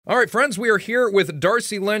All right, friends, we are here with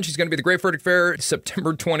Darcy Lynn. She's going to be at the Great Frederick Fair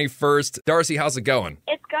September 21st. Darcy, how's it going?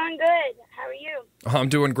 It's going good. How are you? I'm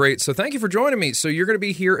doing great. So thank you for joining me. So you're going to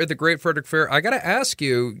be here at the Great Frederick Fair. I got to ask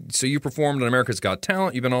you, so you performed on America's Got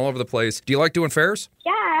Talent. You've been all over the place. Do you like doing fairs?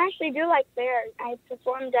 Yeah, I actually do like fairs. I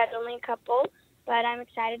performed at only a couple, but I'm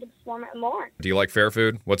excited to perform at more. Do you like fair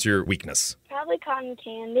food? What's your weakness? Probably cotton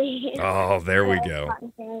candy. Oh, there we go.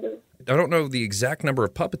 Cotton candy. I don't know the exact number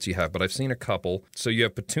of puppets you have, but I've seen a couple. So you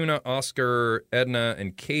have Petunia, Oscar, Edna,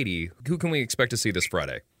 and Katie. Who can we expect to see this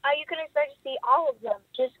Friday? You can expect to see all of them.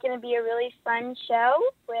 Just going to be a really fun show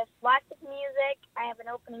with lots of music. I have an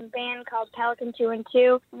opening band called Pelican 2 and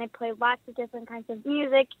 2, and they play lots of different kinds of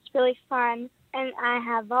music. It's really fun. And I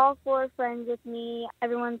have all 4 friends with me.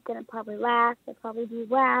 Everyone's going to probably laugh. They'll probably be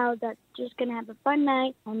wow. That's just going to have a fun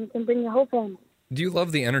night, and you can bring your whole family. Do you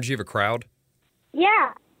love the energy of a crowd?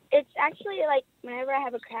 Yeah. It's actually, like, whenever I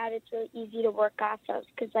have a crowd, it's really easy to work off of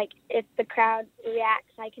because, like, if the crowd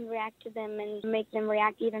reacts, I can react to them and make them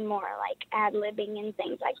react even more, like ad-libbing and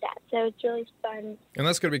things like that. So it's really fun. And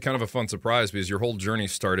that's going to be kind of a fun surprise because your whole journey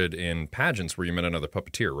started in pageants where you met another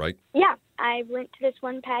puppeteer, right? Yeah. I went to this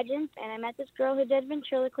one pageant, and I met this girl who did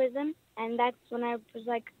ventriloquism, and that's when I was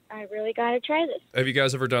like, I really got to try this. Have you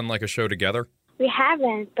guys ever done, like, a show together? We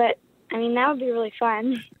haven't, but, I mean, that would be really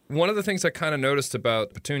fun. One of the things I kind of noticed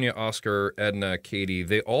about Petunia, Oscar, Edna, Katie,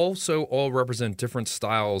 they also all represent different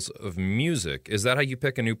styles of music. Is that how you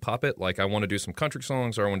pick a new puppet? Like, I want to do some country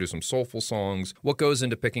songs or I want to do some soulful songs. What goes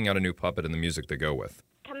into picking out a new puppet and the music they go with?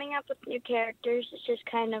 Coming up with new characters is just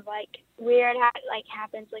kind of, like, weird how it, like,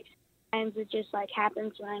 happens. Like, sometimes it just, like,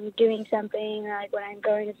 happens when I'm doing something or, like, when I'm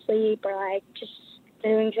going to sleep or, like, just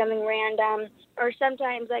doing something random. Or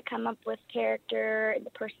sometimes I come up with character, the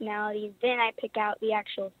personality, then I pick out the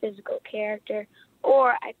actual physical character,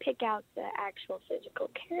 or I pick out the actual physical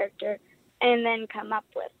character and then come up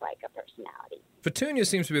with, like, a personality. Petunia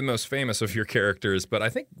seems to be the most famous of your characters, but I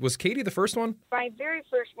think, was Katie the first one? My very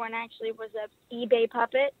first one actually was a eBay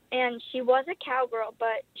puppet, and she was a cowgirl,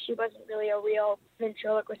 but she wasn't really a real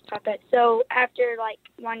ventriloquist puppet. So after, like,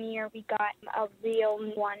 1 year, we got a real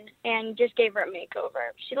one and just gave her a makeover.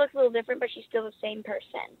 She looks a little different, but she's still the same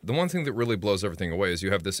person. The one thing that really blows everything away is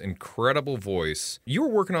you have this incredible voice. You were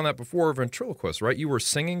working on that before ventriloquist, right? You were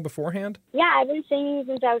singing beforehand? Yeah, I've been singing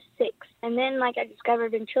since I was 6. And then, like, I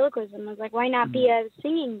discovered ventriloquism. I was like, why not be a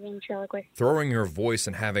singing ventriloquist? Throwing your voice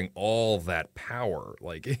and having all that power,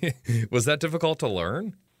 like, was that difficult to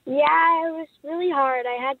learn? Yeah, it was really hard.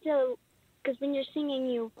 I had to, because when you're singing,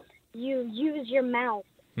 you use your mouth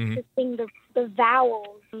to sing the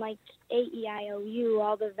vowels, like A-E-I-O-U,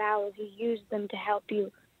 all the vowels. You use them to help you,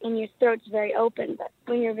 and your throat's very open. But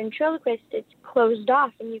when you're a ventriloquist, it's closed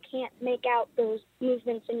off, and you can't make out those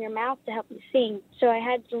movements in your mouth to help you sing. So I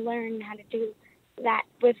had to learn how to do that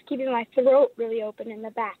with keeping my throat really open in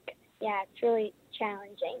the back. Yeah, it's really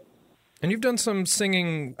challenging. And you've done some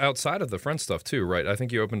singing outside of the Friends stuff, too, right? I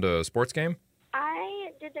think you opened a sports game?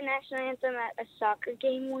 I did the national anthem at a soccer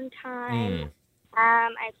game one time. I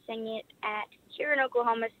sang it here in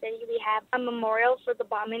Oklahoma City. We have a memorial for the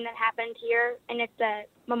bombing that happened here, and it's a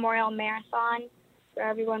memorial marathon where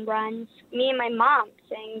everyone runs. Me and my mom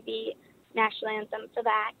sang the national anthem for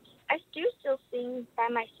that. I do still sing by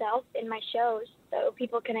myself in my shows, so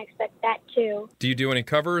people can expect that too. Do you do any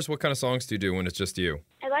covers? What kind of songs do you do when it's just you?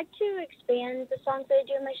 I like to expand the songs that I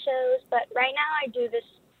do in my shows, but right now I do this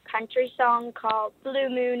country song called Blue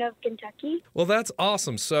Moon of Kentucky. Well, that's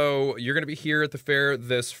awesome. So you're going to be here at the fair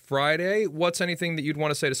this Friday. What's anything that you'd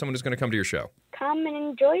want to say to someone who's going to come to your show? Come and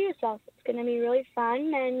enjoy yourself. It's going to be really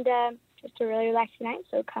fun and just a really relaxing night,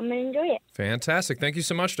 so come and enjoy it. Fantastic. Thank you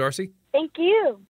so much, Darcy. Thank you.